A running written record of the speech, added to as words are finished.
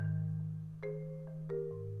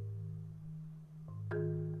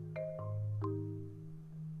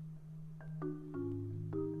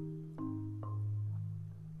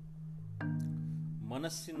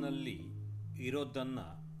ಮನಸ್ಸಿನಲ್ಲಿ ಇರೋದನ್ನು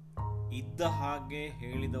ಇದ್ದ ಹಾಗೆ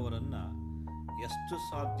ಹೇಳಿದವರನ್ನು ಎಷ್ಟು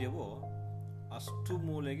ಸಾಧ್ಯವೋ ಅಷ್ಟು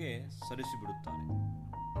ಮೂಲೆಗೆ ಸರಿಸಿಬಿಡುತ್ತಾರೆ.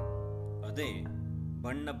 ಅದೇ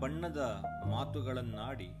ಬಣ್ಣ ಬಣ್ಣದ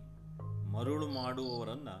ಮಾತುಗಳನ್ನಾಡಿ ಮರುಳು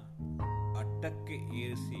ಮಾಡುವವರನ್ನು ಅಟ್ಟಕ್ಕೆ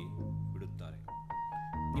ಏರಿಸಿ ಬಿಡುತ್ತಾರೆ.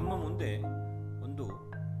 ನಿಮ್ಮ ಮುಂದೆ ಒಂದು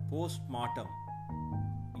ಪೋಸ್ಟ್ ಮಾರ್ಟಮ್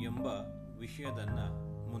ಎಂಬ ವಿಷಯದನ್ನು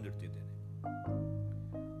ಮುಂದಿಡ್ತಿದ್ದೇನೆ.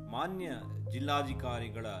 ಮಾನ್ಯ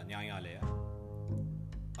ಜಿಲ್ಲಾಧಿಕಾರಿಗಳ ನ್ಯಾಯಾಲಯ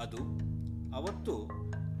ಅದು ಅವತ್ತು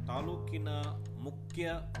ತಾಲೂಕಿನ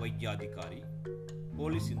ಮುಖ್ಯ ವೈದ್ಯಾಧಿಕಾರಿ,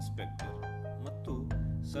 ಪೊಲೀಸ್ ಇನ್ಸ್ಪೆಕ್ಟರ್ ಮತ್ತು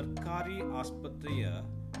ಸರ್ಕಾರಿ ಆಸ್ಪತ್ರೆಯ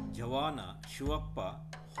ಜವಾನ ಶಿವಪ್ಪ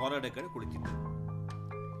ಹೊರಗಡೆ ಕುಳಿತಿದ್ದರು.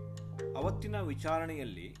 ಅವತ್ತಿನ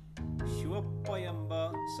ವಿಚಾರಣೆಯಲ್ಲಿ ಶಿವಪ್ಪ ಎಂಬ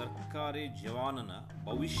ಸರ್ಕಾರಿ ಜವಾನನ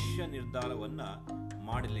ಭವಿಷ್ಯ ನಿರ್ಧಾರವನ್ನು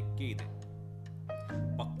ಮಾಡಲಿಕ್ಕೆ ಇದೆ.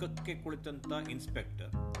 ಪಕ್ಕಕ್ಕೆ ಕುಳಿತಂಥ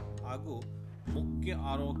ಇನ್ಸ್ಪೆಕ್ಟರ್ ಹಾಗೂ ಮುಖ್ಯ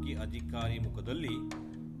ಆರೋಗ್ಯ ಅಧಿಕಾರಿ ಮುಖದಲ್ಲಿ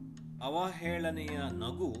ಅವಹೇಳನೆಯ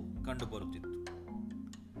ನಗು ಕಂಡುಬರುತ್ತಿತ್ತು.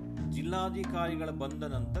 ಜಿಲ್ಲಾಧಿಕಾರಿಗಳ ಬಂದ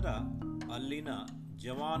ನಂತರ ಅಲ್ಲಿನ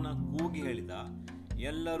ಜವಾನ ಕೂಗಿ ಹೇಳಿದ,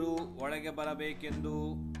 ಎಲ್ಲರೂ ಒಳಗೆ ಬರಬೇಕೆಂದು.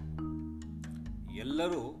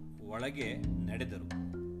 ಎಲ್ಲರೂ ಒಳಗೆ ನಡೆದರು.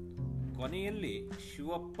 ಕೊನೆಯಲ್ಲಿ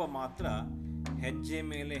ಶಿವಪ್ಪ ಮಾತ್ರ ಹೆಜ್ಜೆ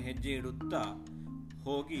ಮೇಲೆ ಹೆಜ್ಜೆ ಇಡುತ್ತಾ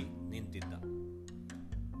ಹೋಗಿ ನಿಂತಿದ್ದ.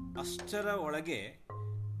 ಅಷ್ಟರ ಒಳಗೆ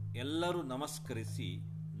ಎಲ್ಲರೂ ನಮಸ್ಕರಿಸಿ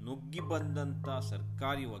ನುಗ್ಗಿ ಬಂದಂಥ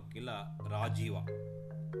ಸರ್ಕಾರಿ ವಕೀಲ ರಾಜೀವ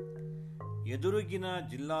ಎದುರಿಗಿನ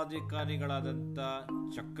ಜಿಲ್ಲಾಧಿಕಾರಿಗಳಾದಂಥ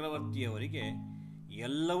ಚಕ್ರವರ್ತಿಯವರಿಗೆ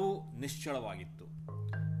ಎಲ್ಲವೂ ನಿಶ್ಚಳವಾಗಿತ್ತು.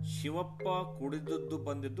 ಶಿವಪ್ಪ ಕುಡಿದದ್ದು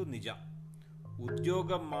ಬಂದಿದ್ದು ನಿಜ,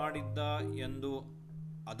 ಉದ್ಯೋಗ ಮಾಡಿದ್ದ ಎಂದು,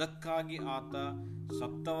 ಅದಕ್ಕಾಗಿ ಆತ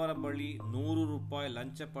ಸತ್ತವರ ಬಳಿ 100 ರೂಪಾಯಿ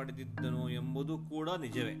ಲಂಚ ಪಡೆದಿದ್ದನು ಎಂಬುದು ಕೂಡ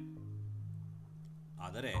ನಿಜವೇ.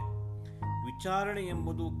 ಆದರೆ ವಿಚಾರಣೆ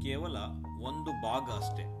ಎಂಬುದು ಕೇವಲ ಒಂದು ಭಾಗ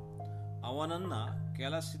ಅಷ್ಟೇ. ಅವನನ್ನು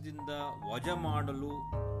ಕೆಲಸದಿಂದ ವಜಾ ಮಾಡಲು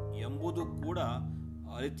ಎಂಬುದು ಕೂಡ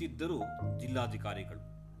ಅರಿತಿದ್ದರು ಜಿಲ್ಲಾಧಿಕಾರಿಗಳು.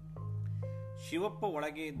 ಶಿವಪ್ಪ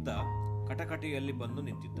ಒಳಗೆ ಇದ್ದ ಕಟಕಟೆಯಲ್ಲಿ ಬಂದು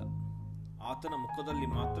ನಿಂತಿದ್ದ. ಆತನ ಮುಖದಲ್ಲಿ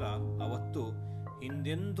ಮಾತ್ರ ಅವತ್ತು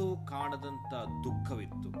ಹಿಂದೆಂದೂ ಕಾಣದಂಥ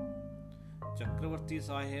ದುಃಖವಿತ್ತು. ಚಕ್ರವರ್ತಿ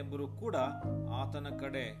ಸಾಹೇಬರು ಕೂಡ ಆತನ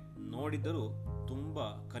ಕಡೆ ನೋಡಿದರೂ ತುಂಬ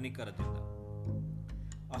ಕನಿಕರದಿಂದ.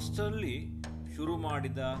 ಅಷ್ಟರಲ್ಲಿ ಶುರು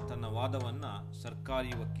ಮಾಡಿದ ತನ್ನ ವಾದವನ್ನು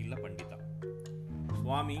ಸರ್ಕಾರಿ ವಕೀಲ ಪಂಡಿತ,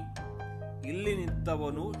 ಸ್ವಾಮಿ, ಇಲ್ಲಿ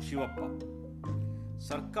ನಿಂತವನು ಶಿವಪ್ಪ.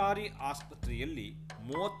 ಸರ್ಕಾರಿ ಆಸ್ಪತ್ರೆಯಲ್ಲಿ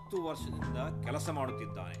 30 ವರ್ಷದಿಂದ ಕೆಲಸ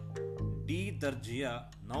ಮಾಡುತ್ತಿದ್ದಾನೆ. ಡಿ ದರ್ಜೆಯ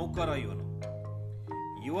ನೌಕರ ಇವನು.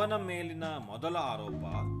 ಇವನ ಮೇಲಿನ ಮೊದಲ ಆರೋಪ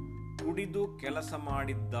ಕುಡಿದು ಕೆಲಸ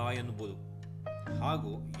ಮಾಡಿದ್ದ ಎನ್ನುವುದು,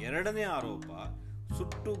 ಹಾಗೂ ಎರಡನೇ ಆರೋಪ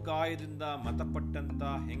ಸುಟ್ಟು ಗಾಯದಿಂದ ಮೃತಪಟ್ಟಂತ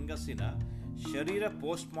ಹೆಂಗಸಿನ ಶರೀರ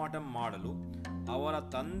ಪೋಸ್ಟ್ ಮಾರ್ಟಮ್ ಮಾಡಲು ಅವರ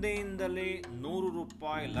ತಂದೆಯಿಂದಲೇ 100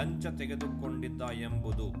 ರೂಪಾಯಿ ಲಂಚ ತೆಗೆದುಕೊಂಡಿದ್ದ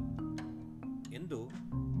ಎಂಬುದು ಎಂದು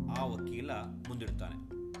ಆ ವಕೀಲ ಮುಂದಿಡ್ತಾನೆ.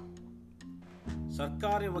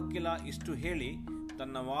 ಸರ್ಕಾರಿ ವಕೀಲ ಇಷ್ಟು ಹೇಳಿ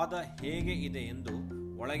ತನ್ನ ವಾದ ಹೇಗೆ ಇದೆ ಎಂದು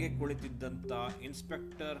ಒಳಗೆ ಕುಳಿತಿದ್ದಂಥ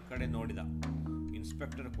ಇನ್ಸ್ಪೆಕ್ಟರ್ ಕಡೆ ನೋಡಿದ.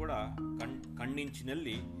 ಇನ್ಸ್ಪೆಕ್ಟರ್ ಕೂಡ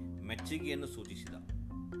ಕಣ್ಣಿಂಚಿನಲ್ಲಿ ಮೆಚ್ಚುಗೆಯನ್ನು ಸೂಚಿಸಿದ.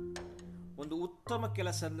 ಒಂದು ಉತ್ತಮ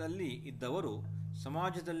ಕೆಲಸದಲ್ಲಿ ಇದ್ದವರು,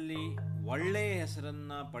 ಸಮಾಜದಲ್ಲಿ ಒಳ್ಳೆಯ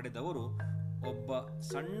ಹೆಸರನ್ನು ಪಡೆದವರು ಒಬ್ಬ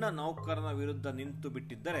ಸಣ್ಣ ನೌಕರನ ವಿರುದ್ಧ ನಿಂತು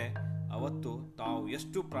ಬಿಟ್ಟಿದ್ದರೆ ಅವತ್ತು ತಾವು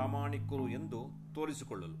ಎಷ್ಟು ಪ್ರಾಮಾಣಿಕರು ಎಂದು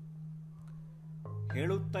ತೋರಿಸಿಕೊಳ್ಳಲು.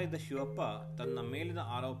 ಹೇಳುತ್ತಾ ಇದ್ದ ಶಿವಪ್ಪ ತನ್ನ ಮೇಲಿನ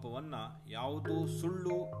ಆರೋಪವನ್ನು ಯಾವುದೂ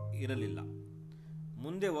ಸುಳ್ಳು ಇರಲಿಲ್ಲ.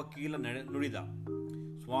 ಮುಂದೆ ವಕೀಲ ನುಡಿದ,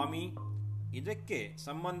 ಸ್ವಾಮಿ, ಇದಕ್ಕೆ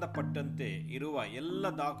ಸಂಬಂಧಪಟ್ಟಂತೆ ಇರುವ ಎಲ್ಲ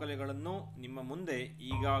ದಾಖಲೆಗಳನ್ನು ನಿಮ್ಮ ಮುಂದೆ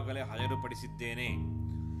ಈಗಾಗಲೇ ಹಾಜರುಪಡಿಸಿದ್ದೇನೆ.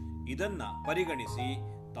 ಇದನ್ನು ಪರಿಗಣಿಸಿ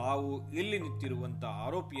ತಾವು ಇಲ್ಲಿ ನಿಂತಿರುವಂಥ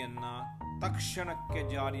ಆರೋಪಿಯನ್ನ ತಕ್ಷಣಕ್ಕೆ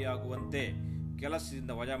ಜಾರಿಯಾಗುವಂತೆ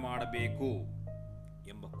ಕೆಲಸದಿಂದ ವಜಾ ಮಾಡಬೇಕು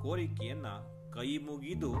ಎಂಬ ಕೋರಿಕೆಯನ್ನು ಕೈ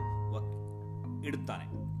ಮುಗಿದು ಇಡುತ್ತಾನೆ.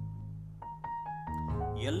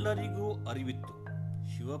 ಎಲ್ಲರಿಗೂ ಅರಿವಿತ್ತು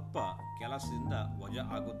ಶಿವಪ್ಪ ಕೆಲಸದಿಂದ ವಜಾ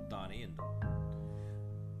ಆಗುತ್ತಾನೆ ಎಂದು.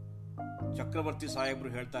 ಚಕ್ರವರ್ತಿ ಸಾಹೇಬರು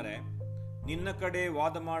ಹೇಳ್ತಾರೆ, ನಿನ್ನ ಕಡೆ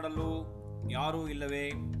ವಾದ ಮಾಡಲು ಯಾರೂ ಇಲ್ಲವೇ?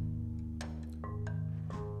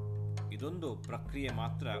 ಇದೊಂದು ಪ್ರಕ್ರಿಯೆ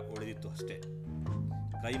ಮಾತ್ರ ಉಳಿದಿತ್ತು ಅಷ್ಟೇ.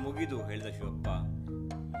 ಕೈ ಮುಗಿದು ಹೇಳಿದ ಶಿವಪ್ಪ,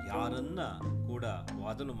 ಯಾರನ್ನ ಕೂಡ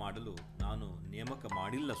ವಾದನು ಮಾಡಲು ನಾನು ನೇಮಕ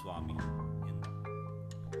ಮಾಡಿಲ್ಲ ಸ್ವಾಮಿ ಎಂದು.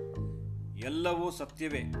 ಎಲ್ಲವೂ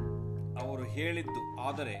ಸತ್ಯವೇ ಅವರು ಹೇಳಿದ್ದು.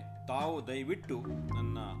 ಆದರೆ ತಾವು ದಯವಿಟ್ಟು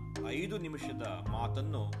ನನ್ನ 5 ನಿಮಿಷದ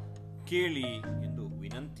ಮಾತನ್ನು ಕೇಳಿ ಎಂದು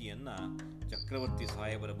ವಿನಂತಿಯನ್ನ ಚಕ್ರವರ್ತಿ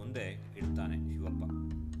ಸಾಹೇಬರ ಮುಂದೆ ಇಡ್ತಾನೆ ಶಿವಪ್ಪ.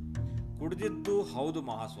 ಕುಡಿದಿದ್ದು ಹೌದು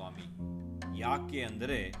ಮಹಾಸ್ವಾಮಿ. ಯಾಕೆ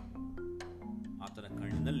ಅಂದರೆ ಆತನ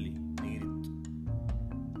ಕಣ್ಣಿನಲ್ಲಿ ನೀರಿತ್ತು.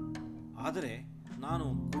 ಆದರೆ ನಾನು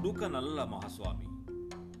ಕುಡುಕನಲ್ಲ ಮಹಾಸ್ವಾಮಿ.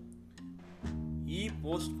 ಈ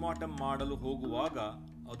ಪೋಸ್ಟ್ ಮಾರ್ಟಮ್ ಮಾಡಲು ಹೋಗುವಾಗ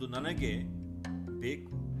ಅದು ನನಗೆ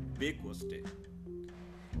ಬೇಕು ಅಷ್ಟೇ.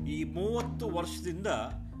 ಈ 30 ವರ್ಷದಿಂದ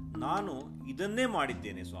ನಾನು ಇದನ್ನೇ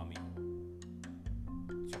ಮಾಡಿದ್ದೇನೆ ಸ್ವಾಮಿ.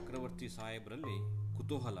 ಚಕ್ರವರ್ತಿ ಸಾಹೇಬರಲ್ಲಿ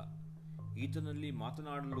ಕುತೂಹಲ. ಈತನಲ್ಲಿ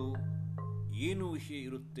ಮಾತನಾಡಲು ಏನು ವಿಷಯ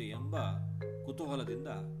ಇರುತ್ತೆ ಎಂಬ ಕುತೂಹಲದಿಂದ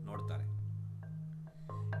ನೋಡ್ತಾರೆ.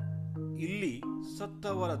 ಇಲ್ಲಿ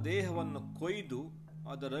ಸತ್ತವರ ದೇಹವನ್ನು ಕೊಯ್ದು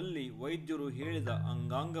ಅದರಲ್ಲಿ ವೈದ್ಯರು ಹೇಳಿದ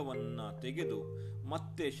ಅಂಗಾಂಗವನ್ನು ತೆಗೆದು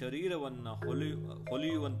ಮತ್ತೆ ಶರೀರವನ್ನು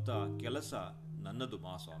ಹೊಲಿಯುವಂತ ಕೆಲಸ ನನ್ನದು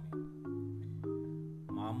ಮಹಾಸ್ವಾಮಿ.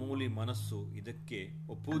 ಮಾಮೂಲಿ ಮನಸ್ಸು ಇದಕ್ಕೆ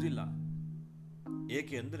ಒಪ್ಪುವುದಿಲ್ಲ.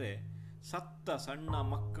 ಏಕೆ ಅಂದರೆ ಸತ್ತ ಸಣ್ಣ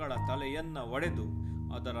ಮಕ್ಕಳ ತಲೆಯನ್ನ ಒಡೆದು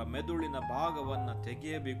ಅದರ ಮೆದುಳಿನ ಭಾಗವನ್ನು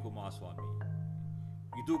ತೆಗೆಯಬೇಕು ಮಹಾಸ್ವಾಮಿ.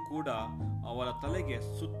 ಇದು ಕೂಡ ಅವರ ತಲೆಗೆ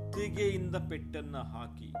ಸುತ್ತಿಗೆಯಿಂದ ಪೆಟ್ಟನ್ನ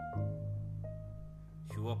ಹಾಕಿ.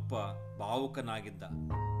 ಶಿವಪ್ಪ ಭಾವುಕನಾಗಿದ್ದ.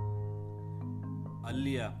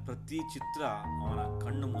 ಅಲ್ಲಿಯ ಪ್ರತಿ ಚಿತ್ರ ಅವನ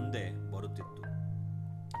ಕಣ್ಣು ಮುಂದೆ ಬರುತ್ತಿತ್ತು.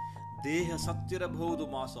 ದೇಹ ಸತ್ತಿರಬಹುದು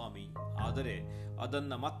ಮಹಾಸ್ವಾಮಿ, ಆದರೆ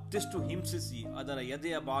ಅದನ್ನು ಮತ್ತೆಷ್ಟು ಹಿಂಸಿಸಿ ಅದರ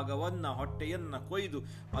ಎದೆಯ ಭಾಗವನ್ನ ಹೊಟ್ಟೆಯನ್ನ ಕೊಯ್ದು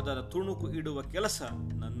ಅದರ ತುಣುಕು ಇಡುವ ಕೆಲಸ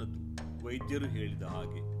ನನ್ನದು, ವೈದ್ಯರು ಹೇಳಿದ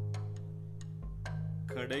ಹಾಗೆ.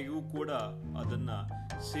 ಕಡೆಗೂ ಕೂಡ ಅದನ್ನ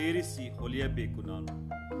ಸೇರಿಸಿ ಹೊಲಿಯಬೇಕು ನಾನು.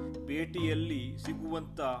 ಪೇಟೆಯಲ್ಲಿ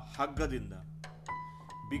ಸಿಗುವಂತ ಹಗ್ಗದಿಂದ.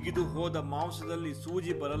 ಬಿಗಿದು ಹೋದ ಮಾಂಸದಲ್ಲಿ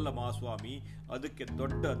ಸೂಜಿ ಬರಲ್ಲ ಮಹಾಸ್ವಾಮಿ, ಅದಕ್ಕೆ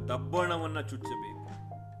ದೊಡ್ಡ ದಬ್ಬಣವನ್ನ ಚುಚ್ಚಬೇಕು.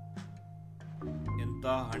 ಎಂಥ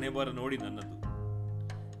ಹಣೆಬರ ನೋಡಿ ನನ್ನದು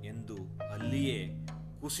ಎಂದು ಅಲ್ಲಿಯೇ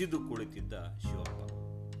ಕುಸಿದು ಕುಳಿತಿದ್ದ ಶಿವಪ್ಪ.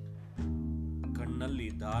 ಕಣ್ಣಲ್ಲಿ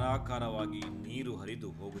ಧಾರಾಕಾರವಾಗಿ ನೀರು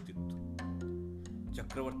ಹರಿದು ಹೋಗುತ್ತಿತ್ತು.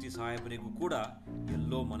 ಚಕ್ರವರ್ತಿ ಸಾಹೇಬರಿಗೂ ಕೂಡ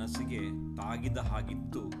ಎಲ್ಲೋ ಮನಸ್ಸಿಗೆ ತಾಗಿದ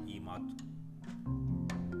ಹಾಗಿತ್ತು ಈ ಮಾತು.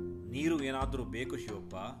 ನೀರು ಏನಾದರೂ ಬೇಕು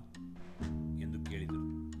ಶಿವಪ್ಪ ಎಂದು ಕೇಳಿದರು.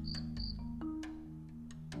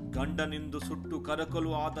 ಗಂಡನಿಂದು ಸುಟ್ಟು ಕರಕಲು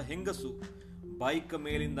ಆದ ಹೆಂಗಸು, ಬೈಕ್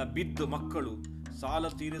ಮೇಲಿಂದ ಬಿದ್ದು ಮಕ್ಕಳು, ಸಾಲ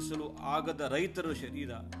ತೀರಿಸಲು ಆಗದ ರೈತರ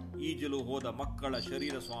ಶರೀರ, ಈಜಲು ಹೋದ ಮಕ್ಕಳ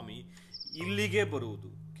ಶರೀರ ಸ್ವಾಮಿ ಇಲ್ಲಿಗೆ ಬರುವುದು.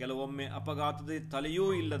 ಕೆಲವೊಮ್ಮೆ ಅಪಘಾತದ ತಲೆಯೂ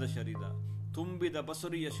ಇಲ್ಲದ ಶರೀರ, ತುಂಬಿದ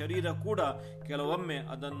ಬಸರಿಯ ಶರೀರ ಕೂಡ ಕೆಲವೊಮ್ಮೆ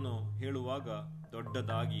ಅದನ್ನು ಹೇಳುವಾಗ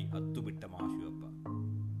ದೊಡ್ಡದಾಗಿ ಹತ್ತು ಬಿಟ್ಟ ಮಹಾಶಿವಪ್ಪ.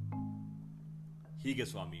 ಹೀಗೆ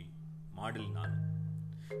ಸ್ವಾಮಿ ಮಾಡಲಿ ನಾನು,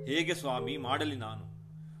 ಹೇಗೆ ಸ್ವಾಮಿ ಮಾಡಲಿ ನಾನು?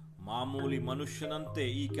 ಮಾಮೂಲಿ ಮನುಷ್ಯನಂತೆ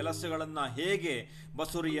ಈ ಕೆಲಸಗಳನ್ನ ಹೇಗೆ?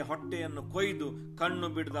 ಬಸುರಿಯ ಹೊಟ್ಟೆಯನ್ನು ಕೊಯ್ದು ಕಣ್ಣು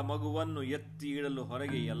ಬಿಡದ ಮಗುವನ್ನು ಎತ್ತಿ ಇಡಲು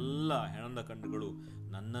ಹೊರಗೆ ಎಲ್ಲ ಹೆಣದ ಕಣ್ಣುಗಳು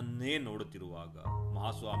ನನ್ನನ್ನೇ ನೋಡುತ್ತಿರುವಾಗ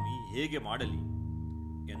ಮಹಾಸ್ವಾಮಿ ಹೇಗೆ ಮಾಡಲಿ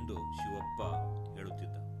ಎಂದು ಶಿವಪ್ಪ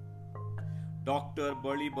ಹೇಳುತ್ತಿದ್ದ. ಡಾಕ್ಟರ್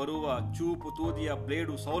ಬಳಿ ಬರುವ ಚೂಪು ತೂದಿಯ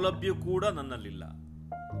ಬ್ಲೇಡು ಸೌಲಭ್ಯ ಕೂಡ ನನ್ನಲ್ಲಿಲ್ಲ.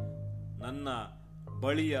 ನನ್ನ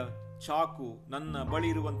ಬಳಿಯ ಚಾಕು, ನನ್ನ ಬಳಿ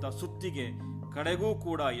ಇರುವಂತಹ ಸುತ್ತಿಗೆ, ಕಡೆಗೂ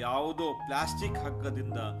ಕೂಡ ಯಾವುದೋ ಪ್ಲಾಸ್ಟಿಕ್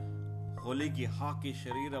ಹಗ್ಗದಿಂದ ಹೊಲಿಗೆ ಹಾಕಿ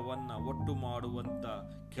ಶರೀರವನ್ನ ಒಟ್ಟು ಮಾಡುವಂತ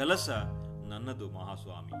ಕೆಲಸ ನನ್ನದು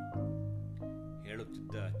ಮಹಾಸ್ವಾಮಿ.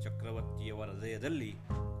 ಹೇಳುತ್ತಿದ್ದ ಚಕ್ರವರ್ತಿಯವರ ಹೃದಯದಲ್ಲಿ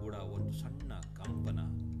ಕೂಡ ಒಂದು ಸಣ್ಣ ಕಂಪನ,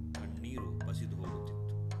 ಕಣ್ಣೀರು ಬಸಿದು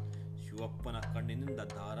ಹೋಗುತ್ತಿತ್ತು. ಶಿವಪ್ಪನ ಕಣ್ಣಿನಿಂದ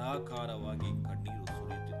ಧಾರಾಕಾರವಾಗಿ ಕಣ್ಣೀರು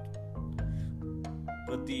ಸುರಿಯುತ್ತಿತ್ತು.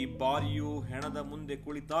 ಪ್ರತಿ ಬಾರಿಯೂ ಹೆಣದ ಮುಂದೆ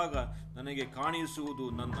ಕುಳಿತಾಗ ನನಗೆ ಕಾಣಿಸುವುದು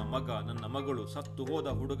ನನ್ನ ಮಗ, ನನ್ನ ಮಗಳು, ಸತ್ತು ಹೋದ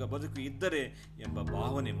ಹುಡುಗ ಬದುಕು ಇದ್ದರೆ ಎಂಬ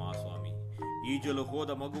ಭಾವನೆ ಮಹಾಸ್ವಾಮಿ. ಈಜಲು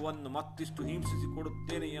ಹೋದ ಮಗುವನ್ನು ಮತ್ತಿಷ್ಟು ಹಿಂಸಿಸಿ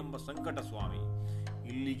ಕೊಡುತ್ತೇನೆ ಎಂಬ ಸಂಕಟ ಸ್ವಾಮಿ.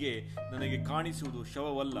 ಇಲ್ಲಿಗೆ ನನಗೆ ಕಾಣಿಸುವುದು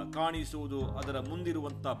ಶವವಲ್ಲ, ಕಾಣಿಸುವುದು ಅದರ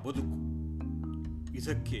ಮುಂದಿರುವಂತಹ ಬದುಕು.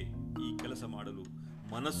 ಇದಕ್ಕೆ ಈ ಕೆಲಸ ಮಾಡಲು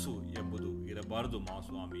ಮನಸ್ಸು ಎಂಬುದು ಇರಬಾರದು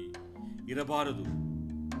ಮಹಾಸ್ವಾಮಿ, ಇರಬಾರದು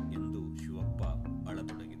ಎಂದು ಶಿವಪ್ಪ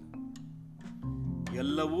ಅಳತೊಡಗಿದ.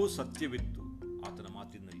 ಎಲ್ಲವೂ ಸತ್ಯವಿತ್ತು ಆತನ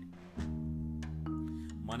ಮಾತಿನಲ್ಲಿ.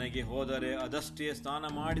 ಮನೆಗೆ ಹೋದರೆ ಅದಷ್ಟೇ ಸ್ನಾನ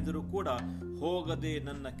ಮಾಡಿದರೂ ಕೂಡ ಹೋಗದೆ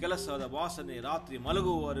ನನ್ನ ಕೆಲಸದ ವಾಸನೆ ರಾತ್ರಿ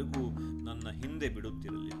ಮಲಗುವವರೆಗೂ ನನ್ನ ಹಿಂದೆ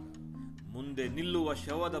ಬಿಡುತ್ತಿರಲಿಲ್ಲ. ಮುಂದೆ ನಿಲ್ಲುವ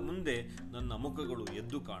ಶವದ ಮುಂದೆ ನನ್ನ ಮುಖಗಳು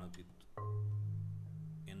ಎದ್ದು ಕಾಣುತ್ತಿತ್ತು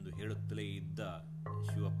ಎಂದು ಹೇಳುತ್ತಲೇ ಇದ್ದ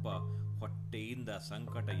ಶಿವಪ್ಪ ಹೊಟ್ಟೆಯಿಂದ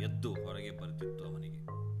ಸಂಕಟ ಎದ್ದು ಹೊರಗೆ ಬರುತ್ತಿತ್ತು ಅವನಿಗೆ.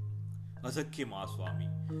 ಅದಕ್ಕೆ ಮಹಾಸ್ವಾಮಿ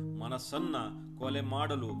ಮನಸ್ಸನ್ನ ಕೊಲೆ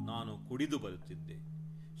ಮಾಡಲು ನಾನು ಕುಡಿದು ಬರುತ್ತಿದ್ದೆ.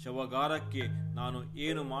 ಶವಗಾರಕ್ಕೆ ನಾನು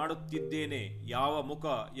ಏನು ಮಾಡುತ್ತಿದ್ದೇನೆ, ಯಾವ ಮುಖ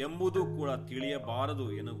ಎಂಬುದು ಕೂಡ ತಿಳಿಯಬಾರದು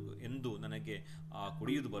ಎಂದು ನನಗೆ ಆ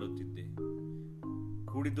ಕುಡಿಯುವುದು ಬರುತ್ತಿದ್ದೆ.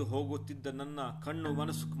 ಕುಡಿದು ಹೋಗುತ್ತಿದ್ದ ನನ್ನ ಕಣ್ಣು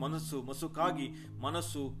ಮನಸ್ಸು ಮಸುಕಾಗಿ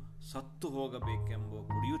ಮನಸ್ಸು ಸತ್ತು ಹೋಗಬೇಕೆಂಬ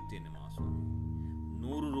ಕುಡಿಯುತ್ತೇನೆ ಮಹಾಸ್ವಾಮಿ.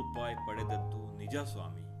 100 ರೂಪಾಯಿ ಪಡೆದದ್ದು ನಿಜ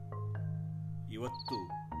ಸ್ವಾಮಿ. ಇವತ್ತು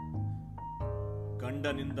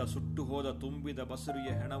ಗಂಡನಿಂದ ಸುಟ್ಟು ಹೋದ ತುಂಬಿದ ಬಸರಿಯ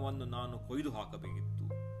ಹೆಣವನ್ನು ನಾನು ಕೊಯ್ದು ಹಾಕಬೇಕಿತ್ತು.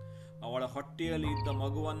 ಅವಳ ಹೊಟ್ಟೆಯಲ್ಲಿ ಇದ್ದ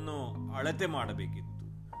ಮಗುವನ್ನು ಅಳತೆ ಮಾಡಬೇಕಿತ್ತು.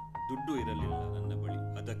 ದುಡ್ಡು ಇರಲಿಲ್ಲ ನನ್ನ ಬಳಿ.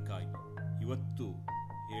 ಅದಕ್ಕಾಗಿ ಇವತ್ತು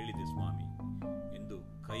ಹೇಳಿದೆ ಸ್ವಾಮಿ ಎಂದು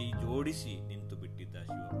ಕೈ ಜೋಡಿಸಿ ನಿಂತು ಬಿಟ್ಟಿದ್ದ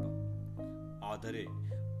ಶಿವಪ್ಪ. ಆದರೆ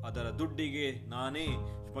ಅದರ ದುಡ್ಡಿಗೆ ನಾನೇ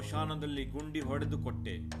ಸ್ಮಶಾನದಲ್ಲಿ ಗುಂಡಿ ಹೊಡೆದು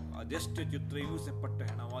ಕೊಟ್ಟೆ. ಅದೆಷ್ಟೇ ಚಿತ್ರಹಿಂಸೆ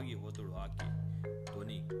ಪಟ್ಟ ಹೆಣವಾಗಿ ಹೋದಳು ಆಕೆ.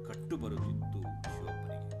 ಧ್ವನಿ ಕಟ್ಟು ಬರುತ್ತಿತ್ತು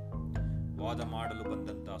ಶಿವಪ್ಪನಿಗೆ. ವಾದ ಮಾಡಲು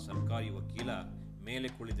ಬಂದಂತ ಸರ್ಕಾರಿ ವಕೀಲ ಮೇಲೆ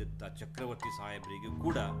ಕುಳಿದಿದ್ದ ಚಕ್ರವರ್ತಿ ಸಾಹೇಬರಿಗೂ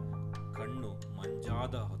ಕೂಡ ಕಣ್ಣು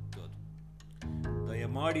ಮಂಜಾದ ಹೊತ್ತು ಅದು.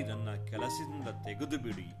 ದಯಮಾಡಿ ನನ್ನ ಕೆಲಸದಿಂದ ತೆಗೆದು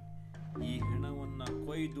ಬಿಡಿ. ಈ ಹೆಣವನ್ನ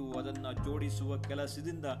ಕೊಯ್ದು ಅದನ್ನ ಜೋಡಿಸುವ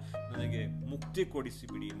ಕೆಲಸದಿಂದ ನನಗೆ ಮುಕ್ತಿ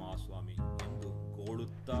ಕೊಡಿಸಿಬಿಡಿ ಮಹಾಸ್ವಾಮಿ ಎಂದು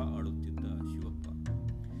ಗೋಳುತ್ತಾ ಅಳುತ್ತಿದ್ದ ಶಿವಪ್ಪ.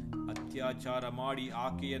 ಅತ್ಯಾಚಾರ ಮಾಡಿ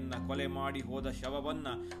ಆಕೆಯನ್ನ ಕೊಲೆ ಮಾಡಿ ಹೋದ ಶವವನ್ನ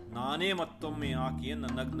ನಾನೇ ಮತ್ತೊಮ್ಮೆ ಆಕೆಯನ್ನ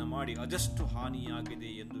ನಗ್ನ ಮಾಡಿ ಅದೆಷ್ಟು ಹಾನಿಯಾಗಿದೆ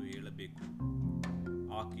ಎಂದು ಹೇಳಬೇಕು.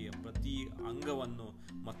 ಆಕೆಯ ಪ್ರತಿ ಅಂಗವನ್ನು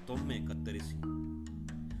ಮತ್ತೊಮ್ಮೆ ಕತ್ತರಿಸಿ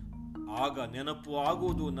ಆಗ ನೆನಪು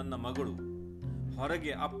ಆಗುವುದು ನನ್ನ ಮಗಳು.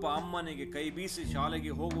 ಹೊರಗೆ ಅಪ್ಪ ಅಮ್ಮನಿಗೆ ಕೈ ಬೀಸಿ ಶಾಲೆಗೆ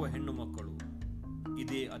ಹೋಗುವ ಹೆಣ್ಣು ಮಕ್ಕಳು.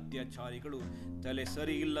 ಇದೇ ಅತ್ಯಾಚಾರಿಗಳು ತಲೆ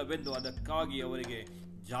ಸರಿ ಇಲ್ಲವೆಂದು ಅದಕ್ಕಾಗಿ ಅವರಿಗೆ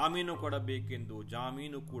ಜಾಮೀನು ಕೊಡಬೇಕೆಂದು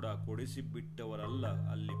ಜಾಮೀನು ಕೂಡ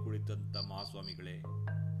ಕೊಡಿಸಿಬಿಟ್ಟವರಲ್ಲ ಅಲ್ಲಿ ಕುಳಿತಂತ ಮಹಾಸ್ವಾಮಿಗಳೇ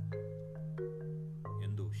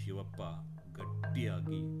ಎಂದು ಶಿವಪ್ಪ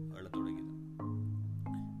ಗಟ್ಟಿಯಾಗಿ ಅಳತೊಡಗಿದ.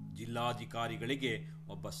 ಜಿಲ್ಲಾಧಿಕಾರಿಗಳಿಗೆ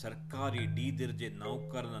ಒಬ್ಬ ಸರ್ಕಾರಿ ಡಿ-ದರ್ಜೆ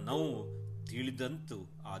ನೌಕರನ ನೋವು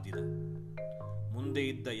ತಿಳಿದಂತು ಆ ದಿನ. ಮುಂದೆ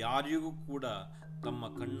ಇದ್ದ ಯಾರಿಗೂ ಕೂಡ ತಮ್ಮ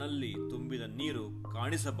ಕಣ್ಣಲ್ಲಿ ತುಂಬಿದ ನೀರು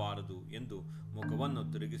ಕಾಣಿಸಬಾರದು ಎಂದು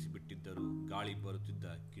ಮುಖವನ್ನು ತಿರುಗಿಸಿಬಿಟ್ಟಿದ್ದರು ಗಾಳಿ ಬರುತ್ತಿದ್ದ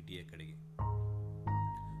ಕಿಟಿಯ ಕಡೆಗೆ.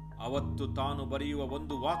 ಅವತ್ತು ತಾನು ಬರೆಯುವ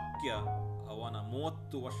ಒಂದು ವಾಕ್ಯ ಅವನ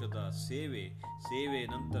 30 ವರ್ಷದ ಸೇವೆ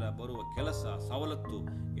ನಂತರ ಬರುವ ಕೆಲಸ, ಸವಲತ್ತು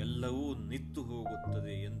ಎಲ್ಲವೂ ನಿತ್ತು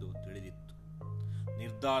ಹೋಗುತ್ತದೆ ಎಂದು ತಿಳಿದಿತ್ತು.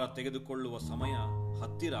 ನಿರ್ಧಾರ ತೆಗೆದುಕೊಳ್ಳುವ ಸಮಯ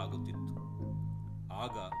ಹತ್ತಿರ ಆಗುತ್ತಿತ್ತು.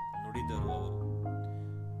 ಆಗ ನುಡಿದರು ಅವರು,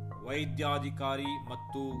 ವೈದ್ಯಾಧಿಕಾರಿ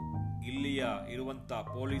ಮತ್ತು ಇಲ್ಲಿಯ ಇರುವಂತ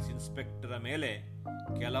ಪೊಲೀಸ್ ಇನ್ಸ್ಪೆಕ್ಟರ್ ಮೇಲೆ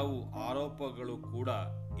ಕೆಲವು ಆರೋಪಗಳು ಕೂಡ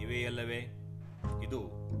ಇವೆಯಲ್ಲವೇ? ಇದು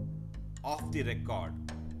ಆಫ್ ದಿ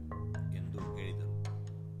ರೆಕಾರ್ಡ್ ಎಂದು ಹೇಳಿದರು.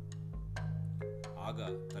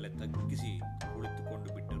 ಆಗ ತಲೆ ತಗ್ಗಿಸಿ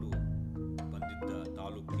ಕುಳಿತುಕೊಂಡು ಬಿಟ್ಟರು ಬಂದಿದ್ದ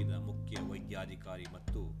ತಾಲೂಕಿನ ಮುಖ್ಯ ವೈದ್ಯಾಧಿಕಾರಿ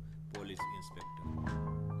ಮತ್ತು ಪೊಲೀಸ್ ಇನ್ಸ್ಪೆಕ್ಟರ್.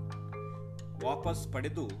 ವಾಪಸ್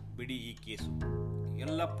ಪಡೆದು ಬಿಡಿ ಈ ಕೇಸು.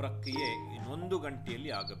 ಎಲ್ಲ ಪ್ರಕ್ರಿಯೆ ಇನ್ನೊಂದು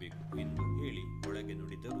ಗಂಟೆಯಲ್ಲಿ ಆಗಬೇಕು ಎಂದು ಹೇಳಿ ಒಳಗೆ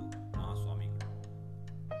ನುಡಿದರು ಮಹಾಸ್ವಾಮಿಗಳು.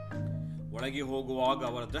 ಒಳಗೆ ಹೋಗುವಾಗ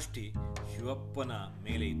ಅವರ ದೃಷ್ಟಿ ಶಿವಪ್ಪನ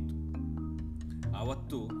ಮೇಲೆ ಇತ್ತು.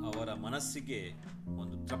 ಅವತ್ತು ಅವರ ಮನಸ್ಸಿಗೆ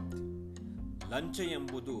ಒಂದು ತೃಪ್ತಿ. ಲಂಚ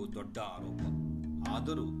ಎಂಬುದು ದೊಡ್ಡ ಆರೋಪ.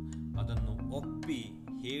 ಆದರೂ ಅದನ್ನು ಒಪ್ಪಿ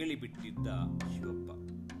ಹೇಳಿಬಿಟ್ಟಿದ್ದ ಶಿವಪ್ಪ.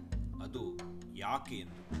 ಅದು ಯಾಕೆ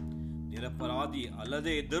ಎಂದು. ನಿರಪರಾಧಿ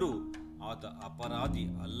ಅಲ್ಲದೇ ಇದ್ದರೂ ಆತ ಅಪರಾಧಿ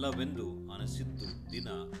ಅಲ್ಲವೆಂದು ಅನಿಸಿದ್ದು ದಿನ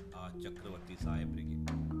ಆ ಚಕ್ರವರ್ತಿ ಸಾಹೇಬರಿಗೆ.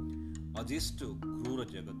 ಅದೆಷ್ಟು ಕ್ರೂರ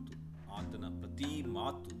ಜಗತ್ತು. ಆತನ ಪ್ರತಿ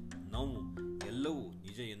ಮಾತು, ನೋವು ಎಲ್ಲವೂ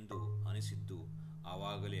ನಿಜ ಎಂದು ಅನಿಸಿದ್ದು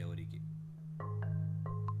ಆವಾಗಲೇ ಅವರಿಗೆ.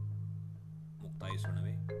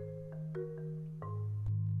 ಮುಕ್ತಾಯಿಸೋಣವೇ?